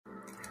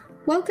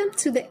Welcome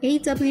to the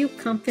AW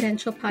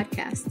Confidential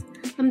podcast.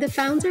 I'm the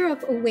founder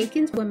of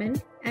Awakened Women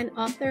and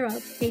author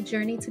of A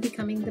Journey to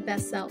Becoming the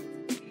Best Self.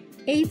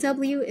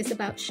 AW is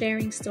about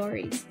sharing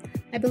stories.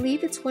 I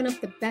believe it's one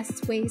of the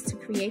best ways to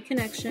create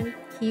connection,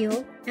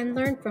 heal, and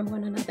learn from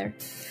one another.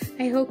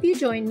 I hope you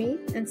join me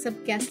and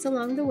some guests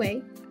along the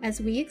way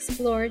as we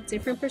explore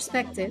different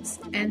perspectives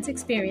and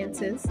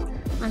experiences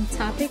on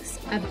topics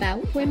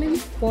about women,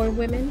 for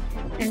women,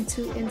 and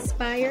to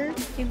inspire,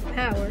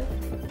 empower,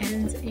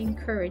 and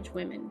encourage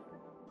women.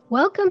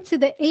 Welcome to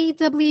the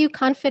AW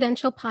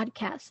Confidential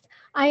podcast.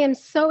 I am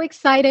so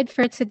excited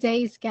for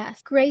today's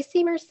guest.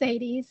 Grasie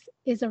Mercedes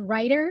is a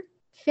writer,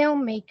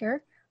 filmmaker,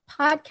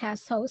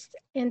 podcast host,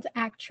 and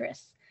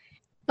actress.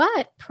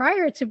 But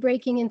prior to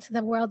breaking into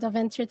the world of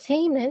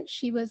entertainment,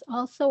 she was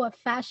also a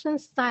fashion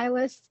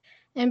stylist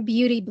and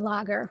beauty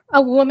blogger,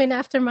 a woman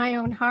after my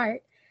own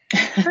heart.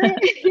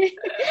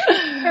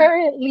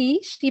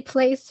 Currently, she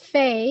plays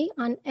Faye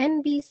on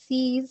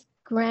NBC's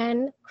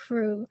Grand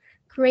Crew.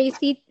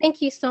 Gracie,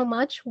 thank you so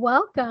much.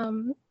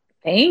 Welcome.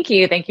 Thank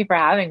you. Thank you for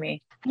having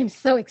me. I'm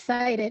so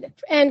excited.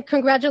 And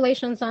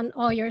congratulations on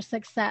all your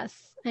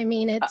success. I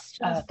mean, it's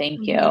just...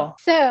 thank you.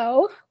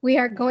 So we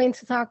are going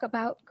to talk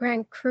about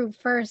Grand Crew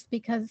first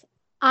because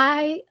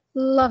I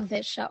love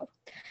this show.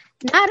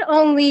 Not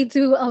only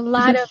do a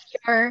lot of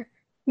your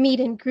meet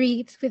and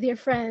greets with your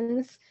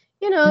friends,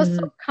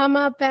 so come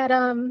up at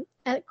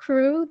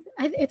Crew.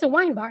 It's a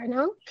wine bar,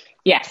 no?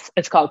 Yes,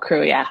 it's called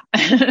Crew, yeah.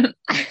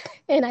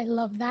 And I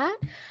love that.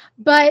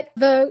 But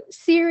the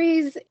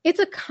series, it's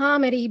a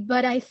comedy,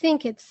 but I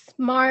think it's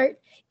smart,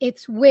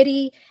 it's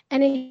witty,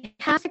 and it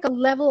has like a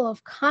level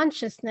of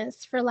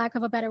consciousness, for lack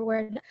of a better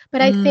word.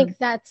 But I think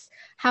that's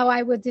how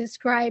I would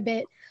describe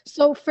it.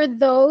 So for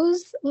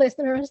those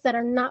listeners that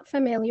are not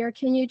familiar,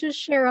 can you just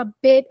share a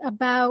bit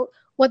about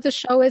what the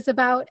show is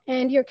about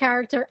and your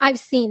character? I've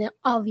seen it,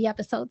 all the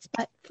episodes,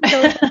 but for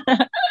those...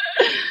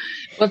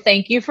 Well,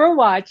 thank you for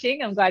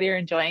watching. I'm glad you're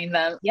enjoying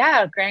them.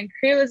 Yeah, Grand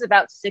Crew is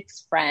about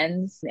 6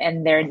 friends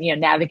and they're,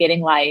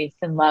 navigating life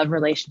and love,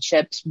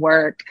 relationships,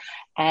 work,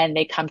 and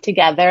they come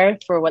together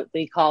for what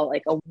we call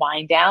like a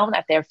wind down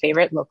at their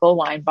favorite local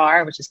wine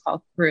bar, which is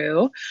called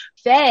Crew.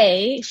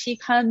 Faye, she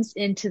comes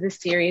into the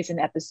series in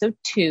episode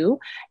 2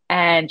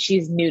 and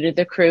she's new to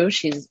the crew.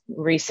 She's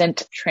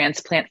recent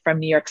transplant from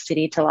New York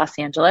City to Los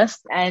Angeles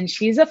and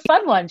she's a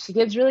fun one. She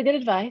gives really good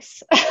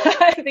advice.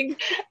 I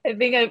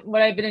think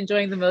what I've been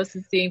enjoying the most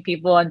is seeing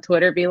people on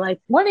Twitter be like,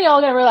 when are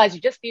y'all going to realize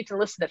you just need to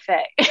listen to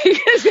Faye?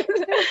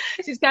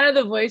 She's kind of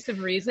the voice of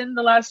reason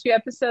the last few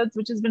episodes,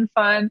 which has been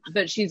fun,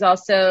 but she's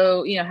also,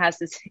 has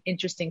this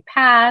interesting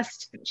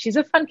past. She's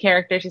a fun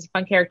character. She's a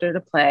fun character to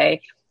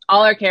play.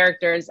 All our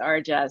characters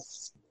are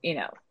just,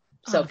 so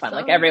awesome. Fun.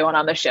 Like everyone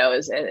on the show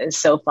is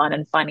so fun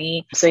and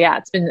funny. So yeah,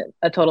 it's been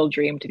a total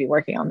dream to be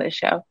working on this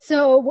show.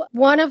 So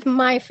one of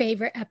my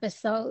favorite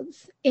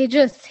episodes, it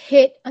just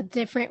hit a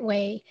different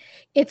way.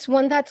 It's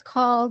one that's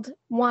called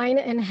Wine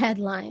and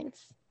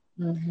Headlines.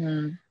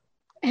 Mm-hmm.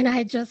 And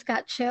I just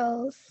got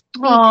chills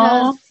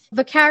because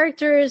the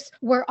characters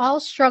were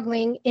all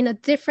struggling in a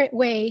different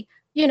way,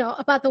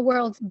 about the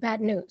world's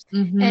bad news.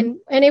 Mm-hmm.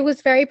 And it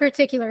was very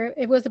particular.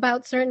 It was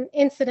about certain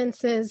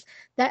incidences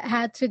that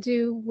had to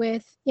do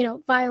with,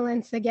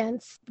 violence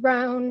against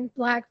brown,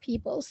 Black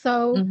people.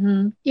 So,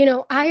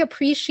 I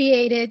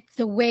appreciated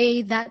the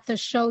way that the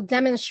show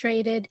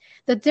demonstrated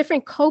the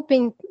different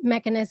coping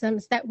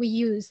mechanisms that we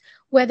use,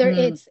 whether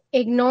it's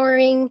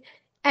ignoring,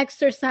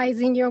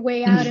 exercising your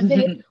way out of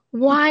it,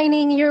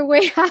 whining your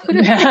way out of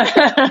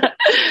it.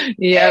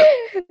 Yep.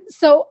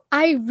 So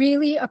I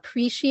really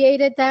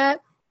appreciated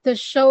that. The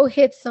show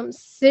hit some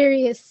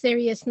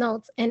serious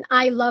notes and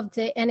I loved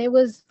it. And it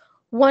was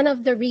one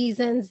of the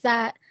reasons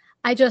that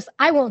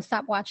I won't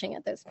stop watching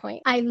at this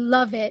point. I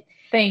love it.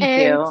 Thank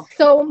you.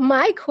 So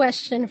my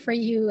question for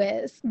you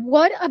is,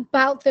 what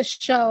about the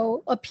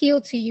show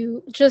appealed to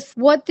you? Just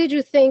what did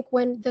you think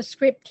when the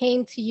script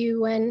came to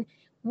you and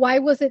why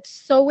was it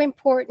so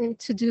important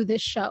to do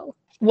this show?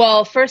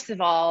 Well, first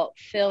of all,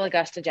 Phil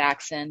Augusta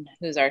Jackson,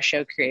 who's our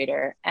show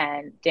creator,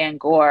 and Dan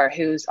Gore,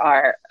 who's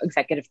our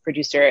executive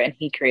producer, and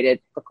he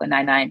created Brooklyn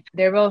Nine-Nine.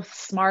 They're both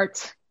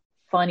smart,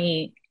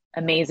 funny,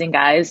 amazing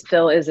guys.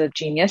 Phil is a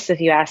genius, if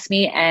you ask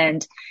me,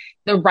 and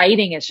the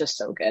writing is just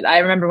so good. I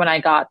remember when I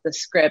got the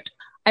script,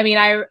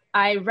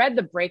 I read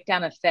the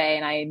breakdown of Faye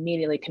and I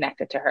immediately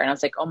connected to her and I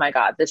was like, oh my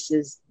God, this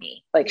is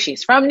me. Like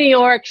she's from New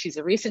York. She's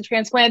a recent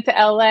transplant to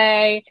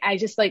LA. I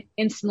just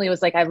instantly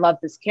was like, I love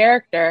this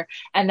character.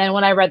 And then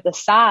when I read the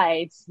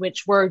sides,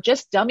 which were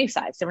just dummy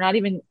sides, they were not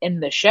even in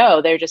the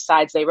show. They're just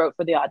sides they wrote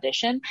for the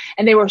audition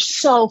and they were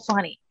so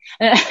funny.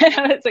 And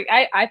it's like,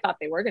 I thought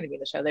they were going to be in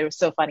the show. They were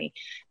so funny.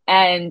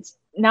 And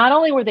not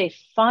only were they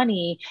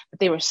funny, but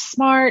they were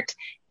smart.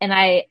 And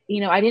I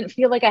didn't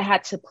feel like I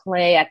had to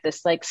play at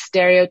this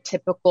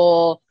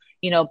stereotypical,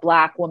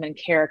 Black woman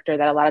character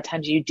that a lot of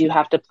times you do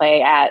have to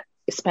play at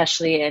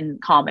especially in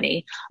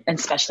comedy and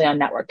especially on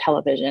network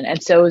television.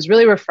 And so it was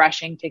really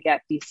refreshing to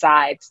get these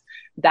sides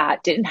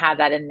that didn't have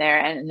that in there.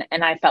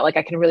 And I felt like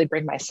I could really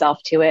bring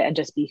myself to it and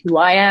just be who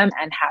I am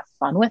and have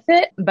fun with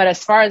it. But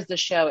as far as the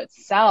show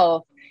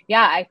itself,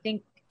 yeah, I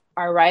think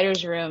our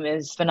writer's room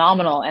is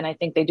phenomenal. And I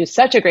think they do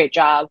such a great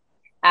job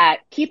at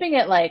keeping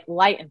it like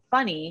light and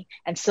funny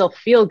and still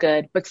feel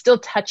good, but still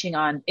touching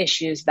on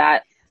issues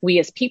that we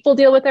as people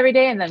deal with every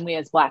day, and then we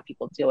as Black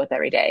people deal with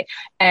every day.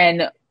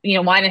 And, you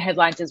know, Wine and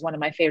Headlines is one of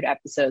my favorite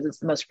episodes. It's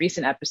the most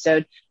recent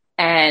episode.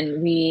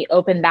 And we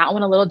opened that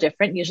one a little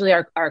different. Usually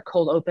our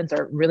cold opens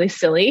are really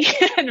silly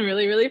and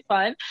really, really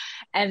fun.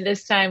 And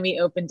this time we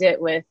opened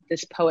it with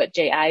this poet,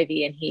 Jay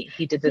Ivey, and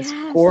he did this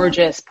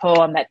gorgeous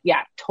poem that,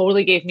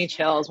 totally gave me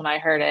chills when I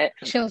heard it.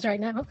 Chills right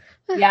now.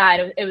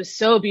 And it was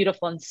so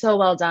beautiful and so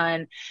well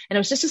done. And it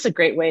was just a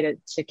great way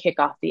to kick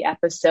off the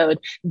episode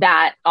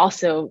that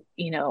also,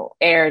 you know,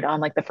 aired on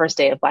like the first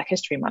day of Black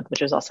History Month,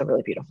 which was also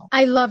really beautiful.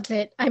 I loved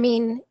it. I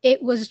mean,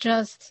 it was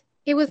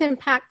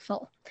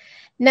impactful.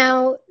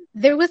 Now,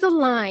 there was a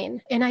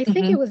line, and I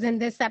think it was in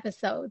this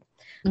episode,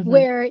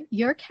 where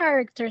your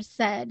character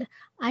said,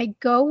 "I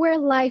go where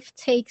life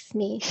takes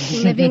me,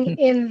 living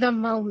in the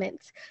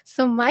moment."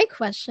 So my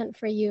question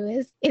for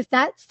you is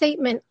that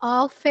statement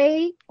all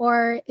Faye,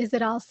 or is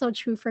it also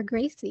true for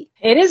Grasie?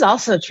 It is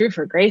also true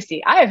for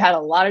Grasie. I have had a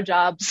lot of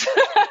jobs.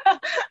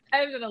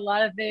 I've done a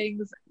lot of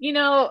things. You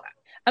know,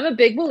 I'm a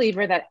big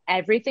believer that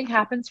everything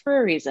happens for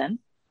a reason.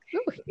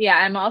 Ooh. Yeah,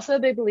 I'm also a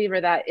big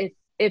believer that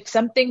if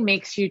something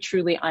makes you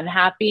truly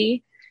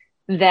unhappy,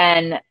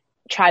 then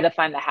try to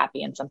find the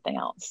happy in something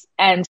else.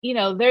 And, you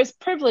know, there's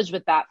privilege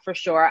with that for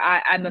sure.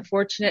 I'm a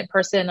fortunate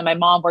person, and my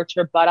mom worked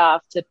her butt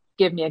off to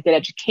give me a good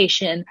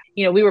education.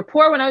 You know, we were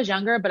poor when I was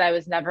younger, but I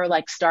was never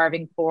like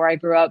starving poor. I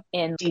grew up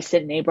in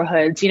decent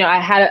neighborhoods. You know, I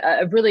had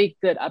a really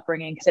good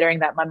upbringing, considering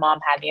that my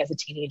mom had me as a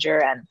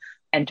teenager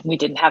and we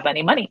didn't have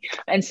any money.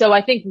 And so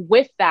I think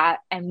with that,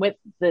 and with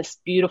this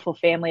beautiful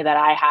family that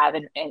I have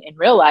in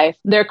real life,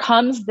 there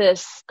comes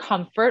this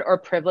comfort or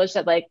privilege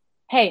that like,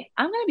 hey,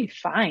 I'm going to be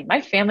fine. My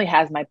family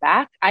has my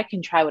back. I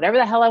can try whatever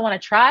the hell I want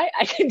to try.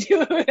 I can do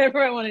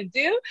whatever I want to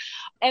do.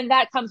 And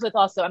that comes with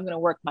also, I'm going to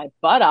work my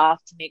butt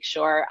off to make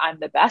sure I'm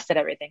the best at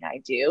everything I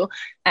do.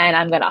 And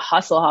I'm going to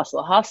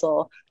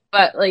hustle.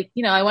 But like,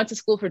 you know, I went to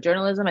school for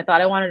journalism. I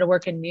thought I wanted to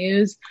work in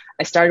news.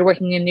 I started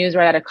working in news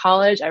right out of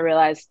college. I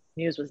realized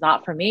news was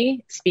not for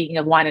me. Speaking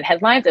of Wine and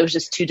Headlines, it was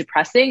just too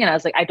depressing. And I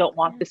was like, I don't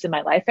want this in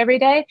my life every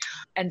day.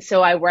 And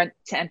so I went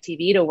to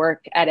MTV to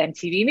work at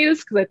MTV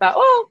News because I thought,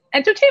 oh,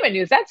 entertainment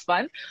news, that's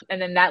fun.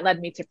 And then that led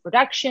me to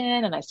production,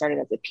 and I started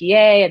as a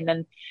PA.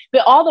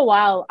 But all the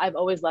while, I've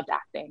always loved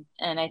acting.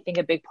 And I think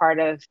a big part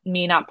of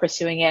me not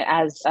pursuing it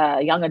as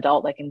a young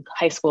adult, like in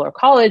high school or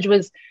college,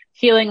 was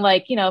feeling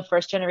like, you know,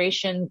 first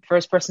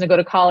person to go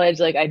to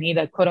college, like I need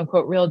a quote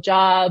unquote real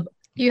job.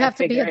 You have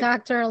to be a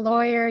doctor, a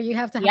lawyer. You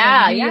have to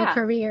have a real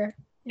career.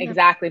 Yeah.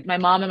 Exactly. My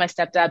mom and my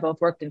stepdad both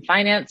worked in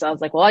finance. So I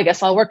was like, well, I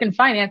guess I'll work in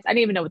finance. I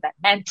didn't even know what that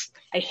meant.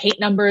 I hate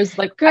numbers.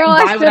 Like, girl,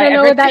 I still don't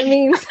know what that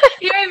means.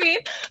 You know what I mean?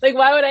 Like,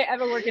 why would I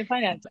ever work in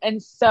finance?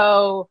 And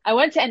so I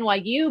went to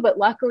NYU, but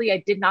luckily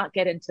I did not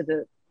get into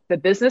the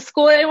business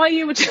school at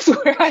NYU, which is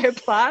where I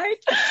applied.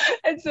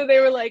 And so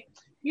they were like,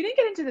 you didn't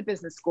get into the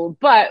business school,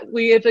 but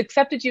we have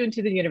accepted you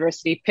into the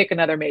university. Pick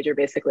another major,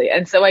 basically.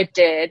 And so I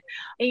did.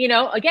 And, you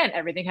know, again,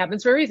 everything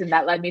happens for a reason.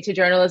 That led me to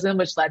journalism,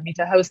 which led me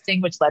to hosting,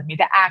 which led me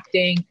to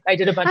acting. I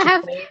did a bunch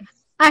of things.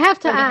 I have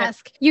to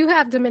ask, you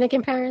have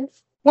Dominican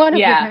parents? One of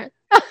your parents?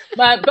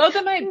 But both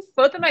of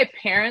my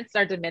parents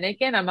are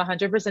Dominican. I'm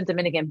 100%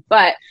 Dominican,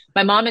 but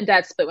my mom and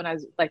dad split when I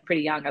was like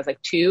pretty young. I was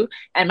like 2.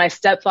 And my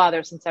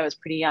stepfather, since I was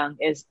pretty young,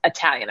 is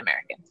Italian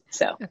American.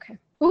 So. Okay.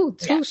 Ooh,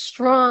 too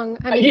strong.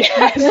 I mean,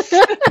 yes.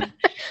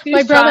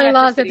 My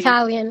brother-in-law is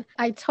Italian.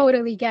 I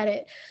totally get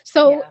it.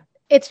 So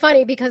it's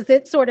funny because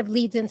it sort of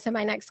leads into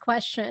my next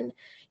question.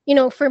 You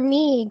know, for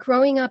me,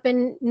 growing up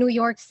in New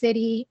York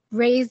City,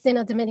 raised in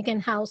a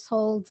Dominican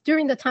household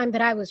during the time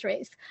that I was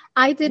raised,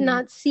 I did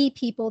not see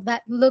people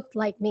that looked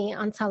like me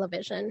on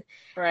television.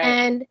 Right.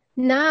 And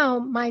now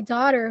my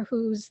daughter,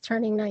 who's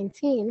turning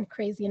 19,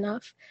 crazy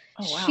enough,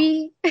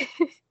 she...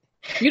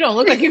 You don't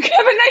look like you have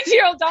a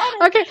 19-year-old daughter.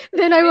 Okay,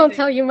 then I won't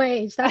tell you my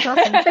age. That's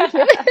awesome. Thank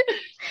you.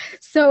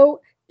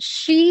 So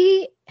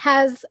she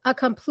has a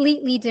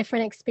completely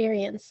different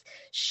experience.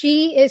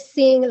 She is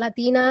seeing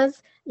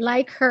Latinas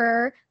like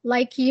her,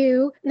 like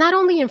you, not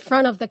only in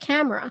front of the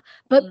camera,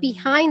 but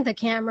behind the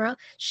camera.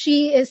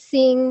 She is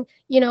seeing,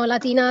 you know,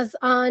 Latinas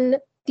on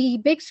the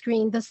big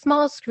screen, the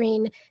small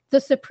screen,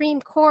 the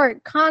Supreme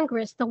Court,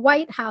 Congress, the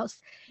White House.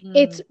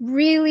 It's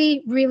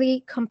really,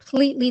 really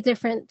completely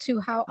different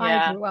to how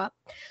I grew up.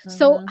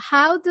 So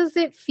how does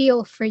it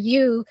feel for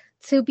you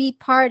to be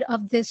part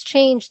of this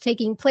change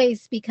taking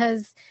place?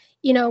 Because,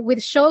 you know,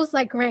 with shows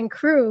like Grand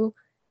Crew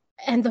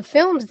and the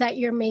films that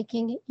you're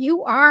making,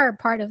 you are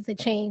part of the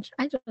change.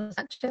 I just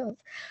got chills.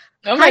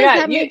 Oh my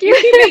God, you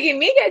keep making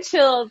me get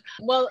chills.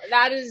 Well,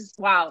 that is,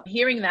 wow.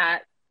 Hearing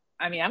that,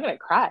 I mean, I'm going to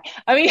cry.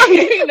 I mean,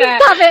 hearing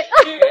that. Stop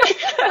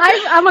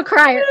it. I'm a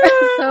crier.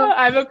 So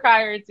I'm a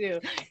crier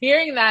too.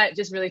 Hearing that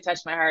just really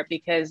touched my heart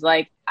because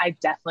like, I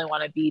definitely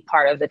want to be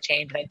part of the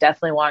change. And I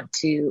definitely want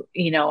to,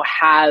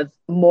 have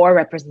more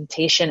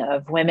representation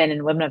of women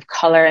and women of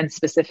color and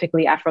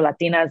specifically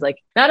Afro-Latinas, like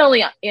not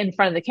only in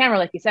front of the camera,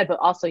 like you said, but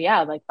also,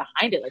 like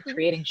behind it, like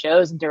creating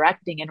shows and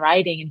directing and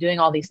writing and doing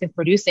all these things,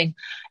 producing.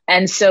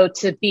 And so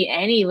to be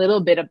any little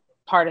bit of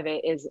part of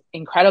it is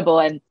incredible.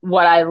 And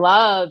what I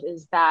love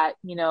is that,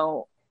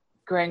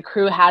 Grand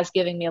Crew has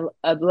given me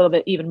a little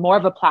bit even more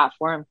of a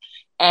platform.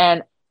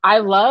 And I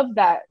love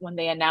that when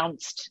they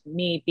announced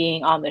me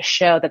being on the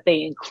show, that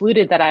they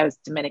included that I was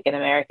Dominican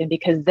American,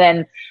 because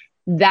then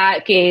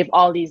that gave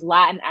all these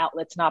Latin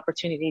outlets an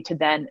opportunity to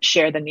then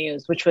share the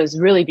news, which was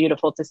really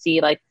beautiful to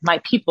see, like my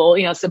people,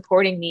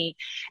 supporting me,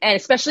 and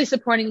especially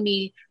supporting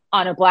me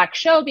on a Black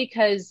show,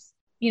 because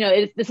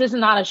this is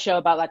not a show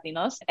about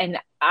Latinos, and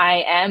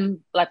I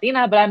am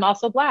Latina, but I'm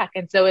also Black.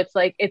 And so it's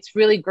like, it's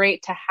really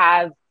great to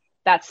have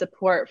that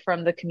support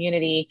from the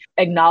community,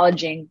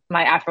 acknowledging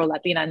my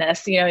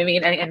Afro-Latina-ness, you know what I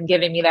mean? And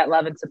giving me that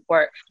love and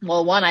support.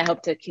 Well, one, I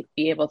hope to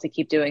be able to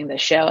keep doing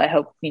this show. I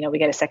hope, we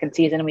get a second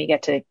season and we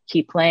get to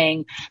keep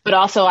playing, but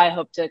also I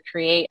hope to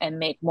create and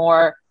make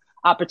more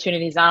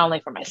opportunities, not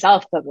only for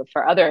myself, but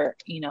for other,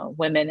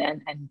 women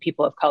and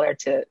people of color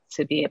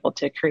to be able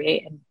to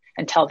create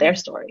and tell their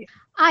story.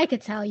 I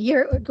could tell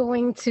you're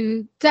going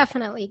to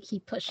definitely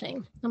keep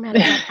pushing no matter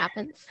what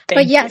happens.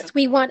 But yes,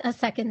 we want a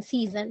second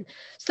season.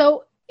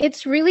 So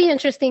it's really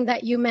interesting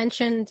that you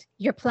mentioned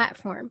your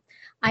platform.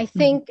 I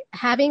think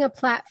having a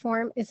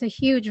platform is a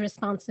huge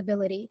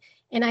responsibility,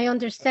 and I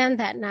understand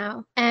that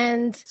now.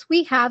 And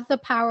we have the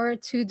power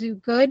to do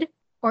good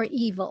or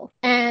evil.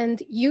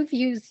 And you've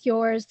used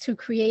yours to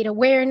create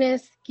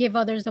awareness, give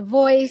others a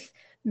voice,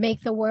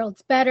 make the world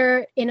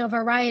better in a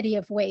variety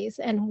of ways.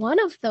 And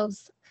one of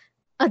those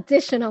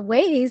additional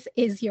ways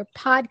is your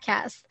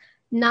podcast,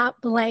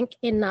 Not Blank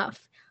Enough.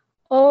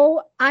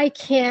 Oh, I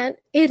can't.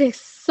 It is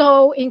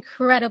so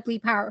incredibly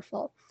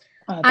powerful.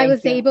 I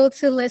was able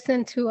to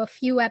listen to a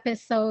few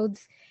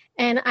episodes,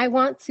 and I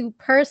want to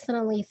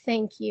personally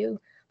thank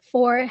you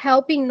for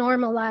helping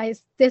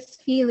normalize this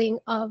feeling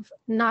of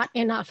not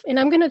enough. And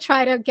I'm going to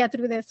try to get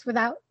through this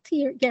without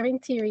getting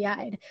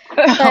teary-eyed.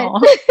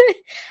 But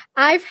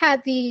I've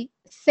had the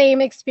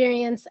same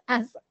experience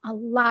as a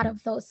lot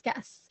of those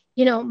guests.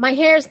 My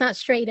hair is not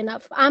straight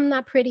enough. I'm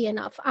not pretty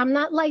enough. I'm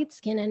not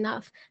light-skinned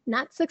enough,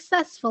 not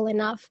successful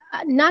enough,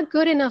 not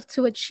good enough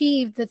to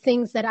achieve the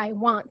things that I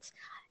want.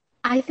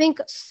 I think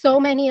so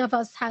many of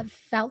us have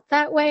felt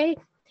that way,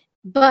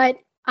 but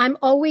I'm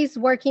always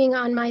working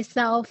on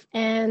myself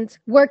and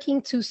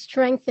working to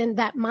strengthen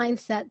that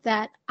mindset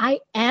that I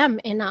am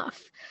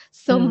enough.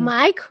 So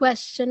my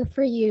question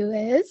for you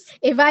is,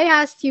 if I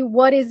asked you,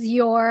 what is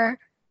your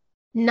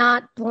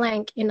not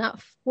blank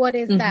enough? What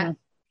does that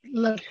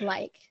look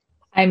like?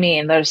 I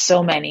mean, there's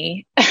so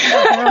many.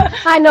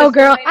 I know,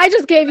 girl. I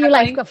just gave you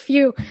like a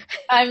few.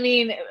 I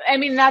mean,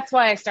 that's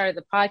why I started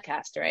the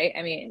podcast, right?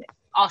 I mean,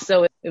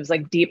 also it was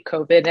like deep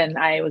COVID and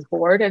I was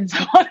bored and so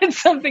I wanted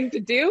something to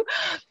do.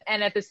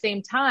 And at the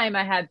same time,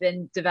 I had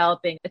been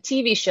developing a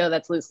TV show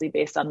that's loosely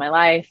based on my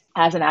life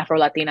as an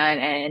Afro-Latina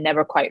and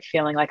never quite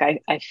feeling like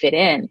I fit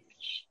in.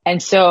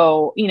 And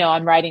so,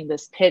 I'm writing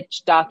this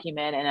pitch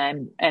document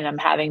and I'm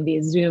having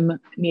these Zoom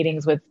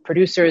meetings with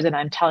producers and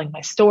I'm telling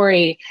my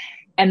story.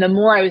 And the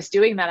more I was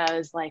doing that, I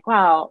was like,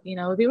 wow,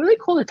 it'd be really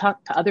cool to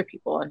talk to other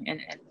people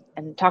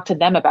and talk to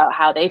them about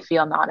how they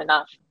feel not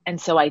enough. And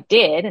so I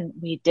did, and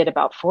we did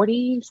about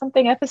 40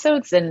 something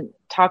episodes and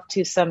talked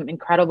to some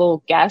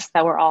incredible guests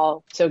that were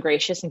all so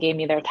gracious and gave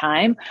me their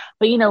time.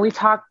 But, we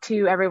talked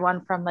to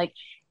everyone from like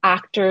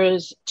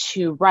actors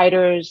to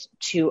writers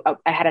to,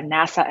 I had a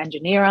NASA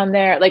engineer on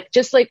there, like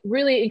just like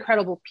really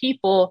incredible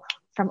people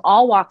from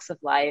all walks of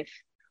life,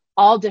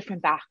 all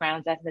different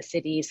backgrounds,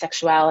 ethnicities,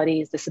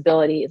 sexualities,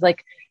 disabilities,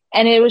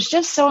 and it was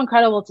just so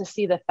incredible to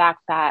see the fact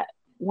that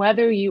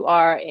whether you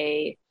are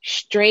a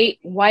straight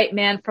white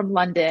man from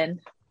London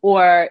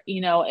or,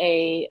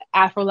 a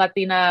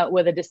Afro-Latina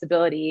with a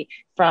disability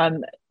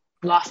from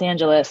Los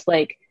Angeles,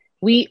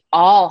 we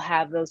all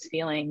have those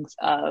feelings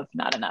of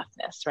not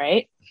enoughness,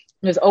 right?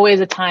 There's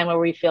always a time where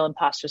we feel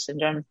imposter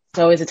syndrome.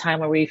 There's always a time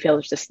where we feel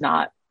it's just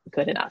not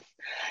good enough.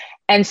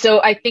 And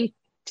so I think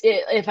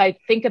if I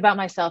think about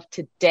myself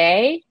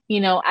today,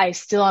 I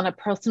still on a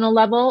personal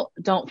level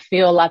don't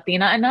feel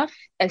Latina enough.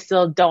 I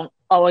still don't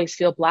always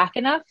feel Black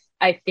enough.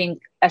 I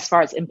think as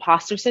far as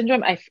imposter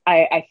syndrome,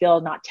 I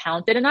feel not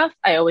talented enough.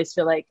 I always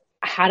feel like,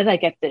 how did I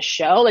get this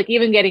show? Like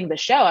even getting the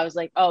show, I was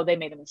like, oh, they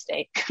made a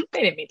mistake.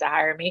 They didn't mean to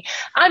hire me.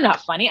 I'm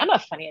not funny. I'm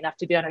not funny enough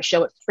to be on a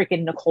show with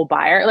freaking Nicole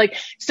Byer.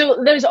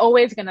 So there's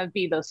always going to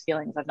be those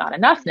feelings of not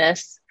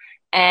enoughness.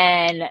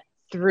 And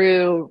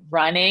through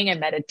running and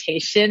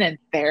meditation and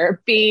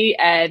therapy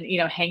and,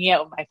 hanging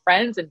out with my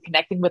friends and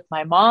connecting with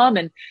my mom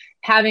and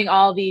having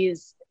all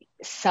these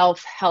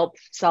self-help,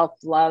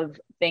 self-love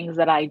things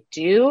that I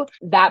do,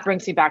 that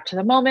brings me back to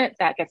the moment.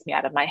 That gets me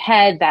out of my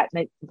head. That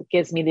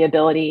gives me the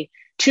ability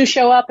to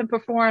show up and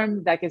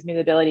perform. That gives me the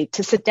ability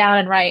to sit down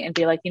and write and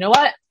be like, you know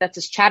what? That's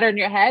just chatter in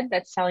your head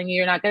that's telling you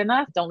you're not good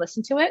enough. Don't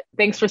listen to it.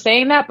 Thanks for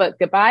saying that, but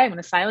goodbye. I'm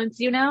going to silence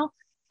you now,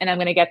 and I'm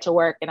going to get to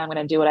work, and I'm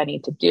going to do what I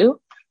need to do.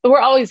 But we're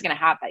always going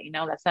to have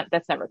that,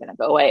 that's never going to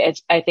go away.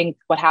 I think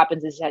what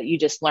happens is that you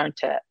just learn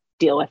to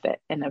deal with it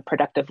in a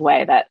productive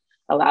way that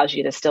allows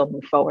you to still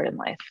move forward in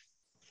life.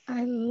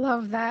 I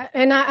love that.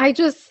 And I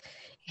just,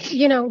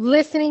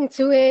 listening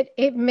to it,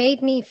 it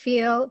made me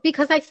feel,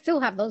 because I still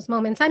have those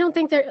moments. I don't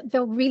think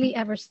they'll really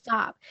ever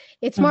stop.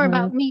 It's more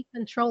about me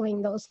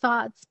controlling those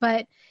thoughts.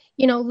 But,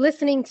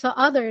 listening to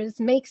others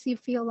makes you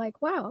feel like,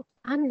 wow,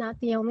 I'm not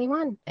the only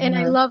one. And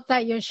I love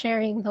that you're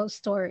sharing those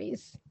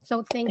stories.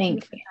 So thank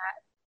you for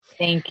that.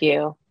 Thank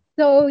you.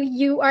 So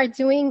you are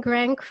doing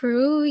Grand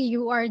Crew,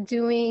 you're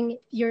doing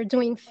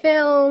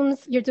films,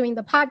 you're doing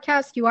the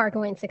podcast. You are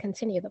going to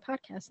continue the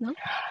podcast, no?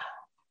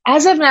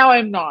 As of now,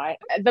 I'm not.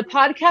 The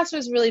podcast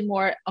was really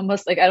more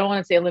almost like, I don't want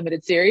to say a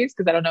limited series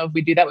because I don't know if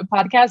we do that with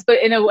podcasts,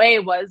 but in a way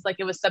it was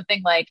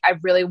something like I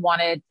really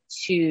wanted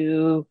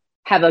to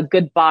have a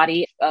good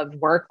body of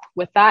work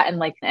with that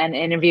and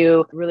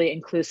interview really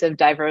inclusive,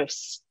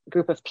 diverse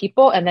group of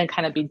people and then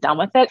kind of be done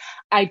with it.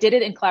 I did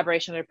it in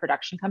collaboration with a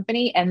production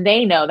company, and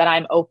they know that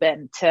I'm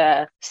open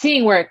to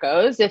seeing where it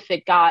goes. If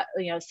it got,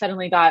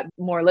 suddenly got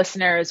more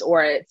listeners,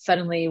 or it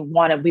suddenly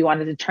we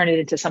wanted to turn it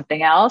into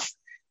something else,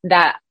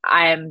 that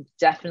I'm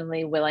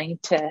definitely willing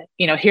to,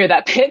 hear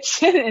that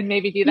pitch and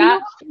maybe do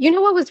that. You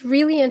know what was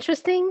really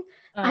interesting?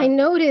 I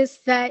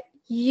noticed that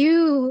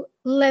you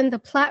lend the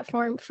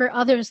platform for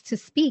others to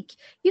speak.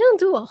 You don't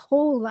do a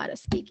whole lot of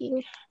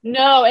speaking.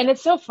 No. And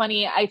it's so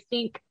funny. I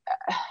think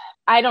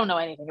I don't know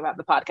anything about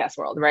the podcast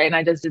world, right? And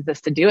I just did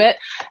this to do it.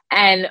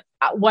 And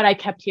what I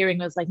kept hearing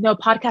was like, no,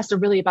 podcasts are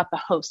really about the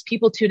host.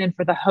 People tune in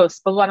for the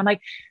host. But I'm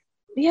like,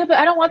 yeah, but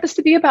I don't want this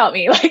to be about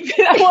me.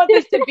 I want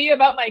this to be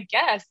about my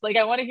guests.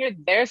 I want to hear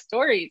their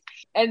stories.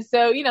 And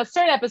so,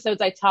 certain episodes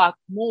I talk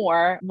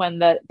more when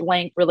the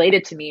blank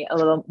related to me a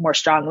little more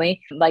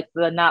strongly, like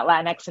the not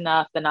Latinx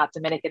enough, the not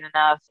Dominican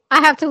enough.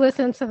 I have to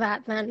listen to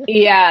that then.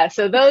 Yeah.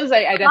 So those,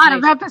 I definitely. A lot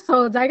of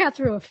episodes. I got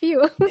through a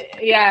few.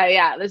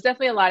 Yeah. There's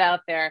definitely a lot out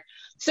there.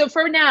 So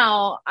for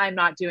now, I'm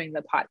not doing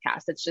the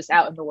podcast. It's just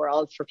out in the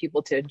world for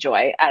people to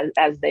enjoy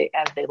as they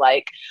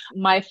like.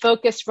 My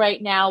focus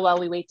right now, while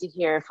we wait to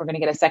hear if we're going to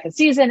get a second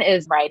season,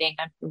 is writing.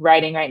 I'm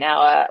writing right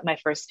now my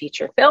first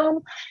feature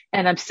film,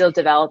 and I'm still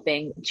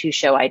developing 2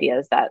 show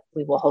ideas that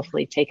we will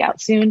hopefully take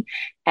out soon.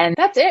 And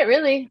that's it,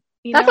 really.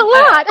 That's a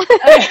lot.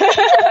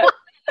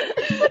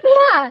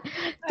 Yeah.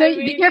 So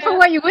be careful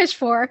what you wish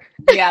for.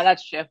 Yeah,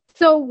 that's true.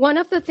 So one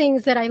of the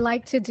things that I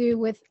like to do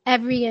with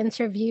every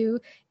interview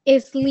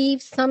is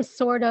leave some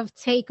sort of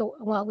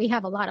well, we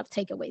have a lot of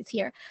takeaways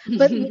here,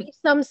 but leave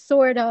some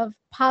sort of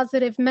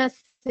positive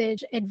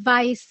message,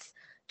 advice,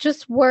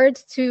 just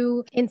words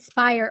to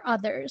inspire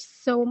others.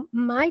 So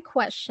my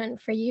question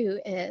for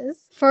you is,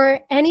 for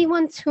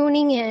anyone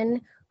tuning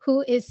in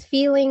who is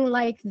feeling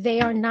like they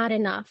are not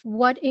enough,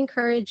 what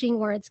encouraging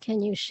words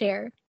can you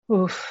share?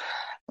 Oof.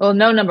 Well,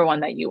 know, number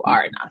one, that you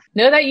are enough.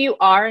 Know that you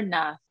are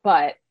enough,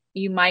 but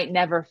you might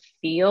never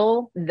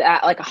feel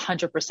that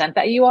 100%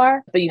 that you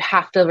are, but you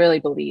have to really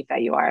believe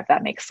that you are, if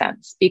that makes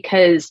sense.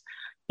 Because,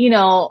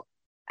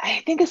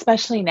 I think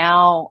especially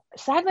now,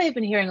 sadly, I've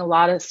been hearing a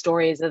lot of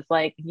stories of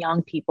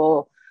young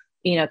people,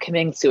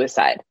 committing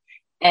suicide.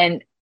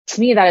 And to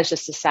me, that is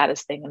just the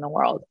saddest thing in the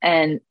world.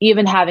 And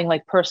even having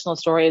personal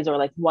stories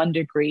or 1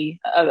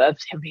 degree of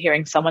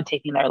hearing someone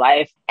taking their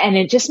life. And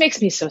it just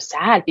makes me so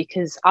sad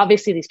because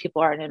obviously these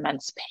people are in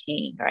immense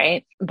pain,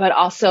 right? But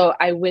also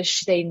I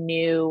wish they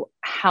knew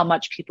how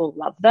much people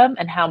love them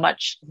and how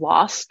much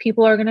loss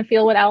people are going to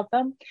feel without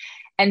them.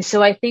 And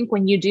so I think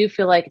when you do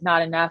feel like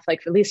not enough, at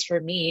least for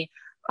me,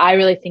 I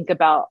really think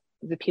about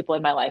the people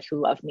in my life who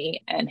love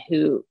me and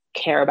who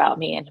care about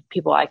me and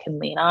people I can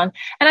lean on.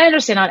 And I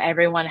understand not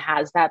everyone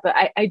has that, but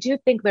I do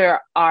think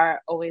there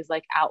are always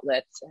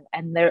outlets,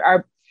 and there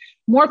are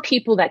more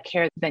people that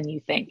care than you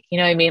think. You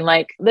know what I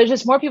mean? There's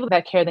just more people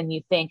that care than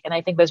you think. And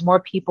I think there's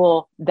more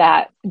people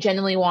that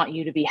genuinely want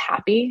you to be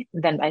happy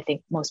than I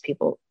think most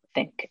people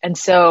think. And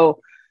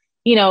so,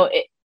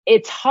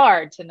 it's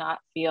hard to not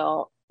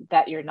feel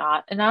that you're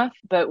not enough,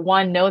 but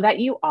one, know that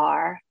you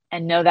are,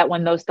 and know that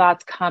when those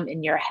thoughts come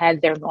in your head,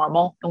 they're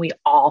normal. And we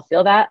all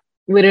feel that.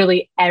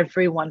 Literally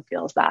everyone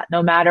feels that,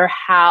 no matter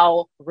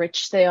how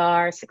rich they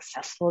are,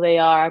 successful they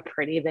are,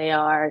 pretty they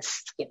are,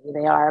 skinny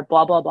they are,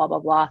 blah, blah, blah, blah,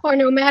 blah. Or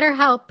no matter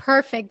how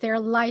perfect their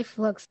life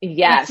looks.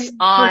 Yes,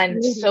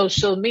 on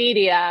social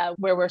media,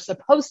 where we're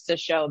supposed to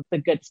show the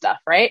good stuff,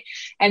 right?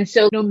 And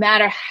so no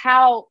matter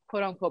how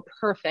quote unquote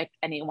perfect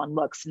anyone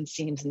looks and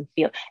seems and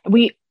feels,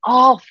 we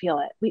all feel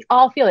it. We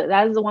all feel it.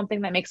 That is the one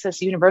thing that makes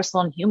us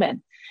universal and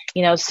human,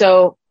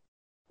 so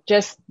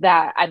just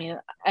that. I mean,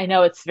 I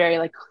know it's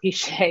very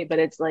cliche, but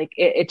it's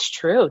it's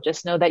true.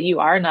 Just know that you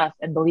are enough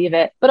and believe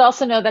it, but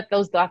also know that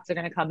those thoughts are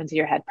going to come into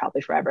your head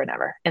probably forever and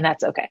ever. And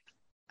that's okay.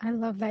 I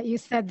love that you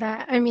said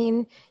that. I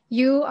mean,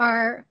 you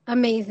are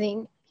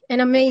amazing, an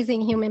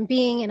amazing human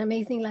being, an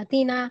amazing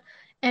Latina.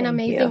 an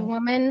amazing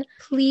woman.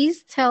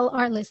 Please tell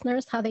our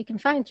listeners how they can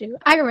find you.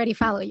 I already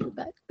follow you,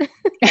 but.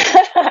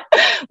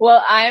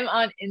 Well, I'm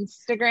on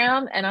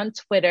Instagram and on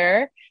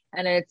Twitter,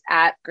 and it's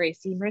at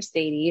Grasie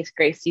Mercedes.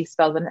 Grasie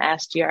spelled an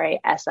S,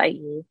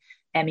 Grasie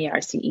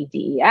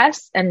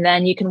Mercedes. And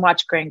then you can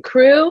watch Grand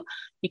Cru.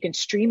 You can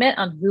stream it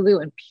on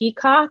Hulu and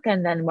Peacock.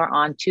 And then we're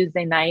on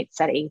Tuesday nights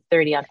at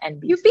 8:30 on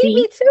NBC. You beat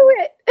me to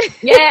it.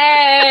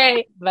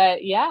 Yay!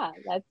 But yeah,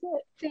 that's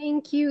it.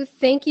 Thank you.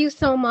 Thank you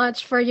so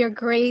much for your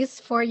grace,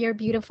 for your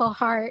beautiful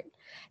heart.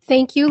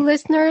 Thank you,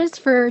 listeners,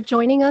 for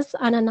joining us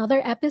on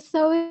another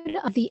episode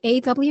of the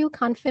AW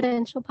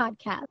Confidential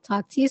Podcast.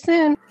 Talk to you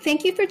soon.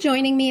 Thank you for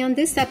joining me on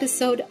this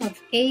episode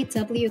of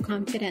AW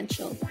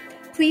Confidential.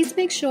 Please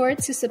make sure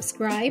to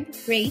subscribe,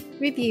 rate,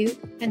 review,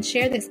 and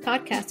share this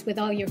podcast with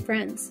all your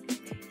friends.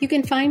 You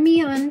can find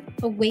me on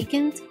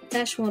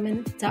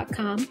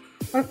awakened-woman.com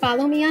or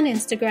follow me on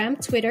Instagram,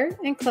 Twitter,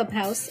 and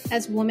Clubhouse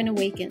as Woman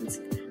Awakens.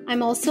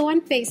 I'm also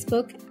on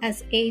Facebook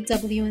as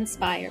AW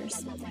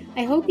Inspires.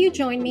 I hope you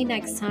join me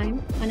next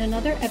time on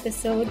another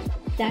episode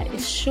that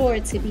is sure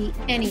to be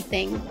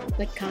anything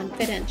but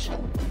confidential.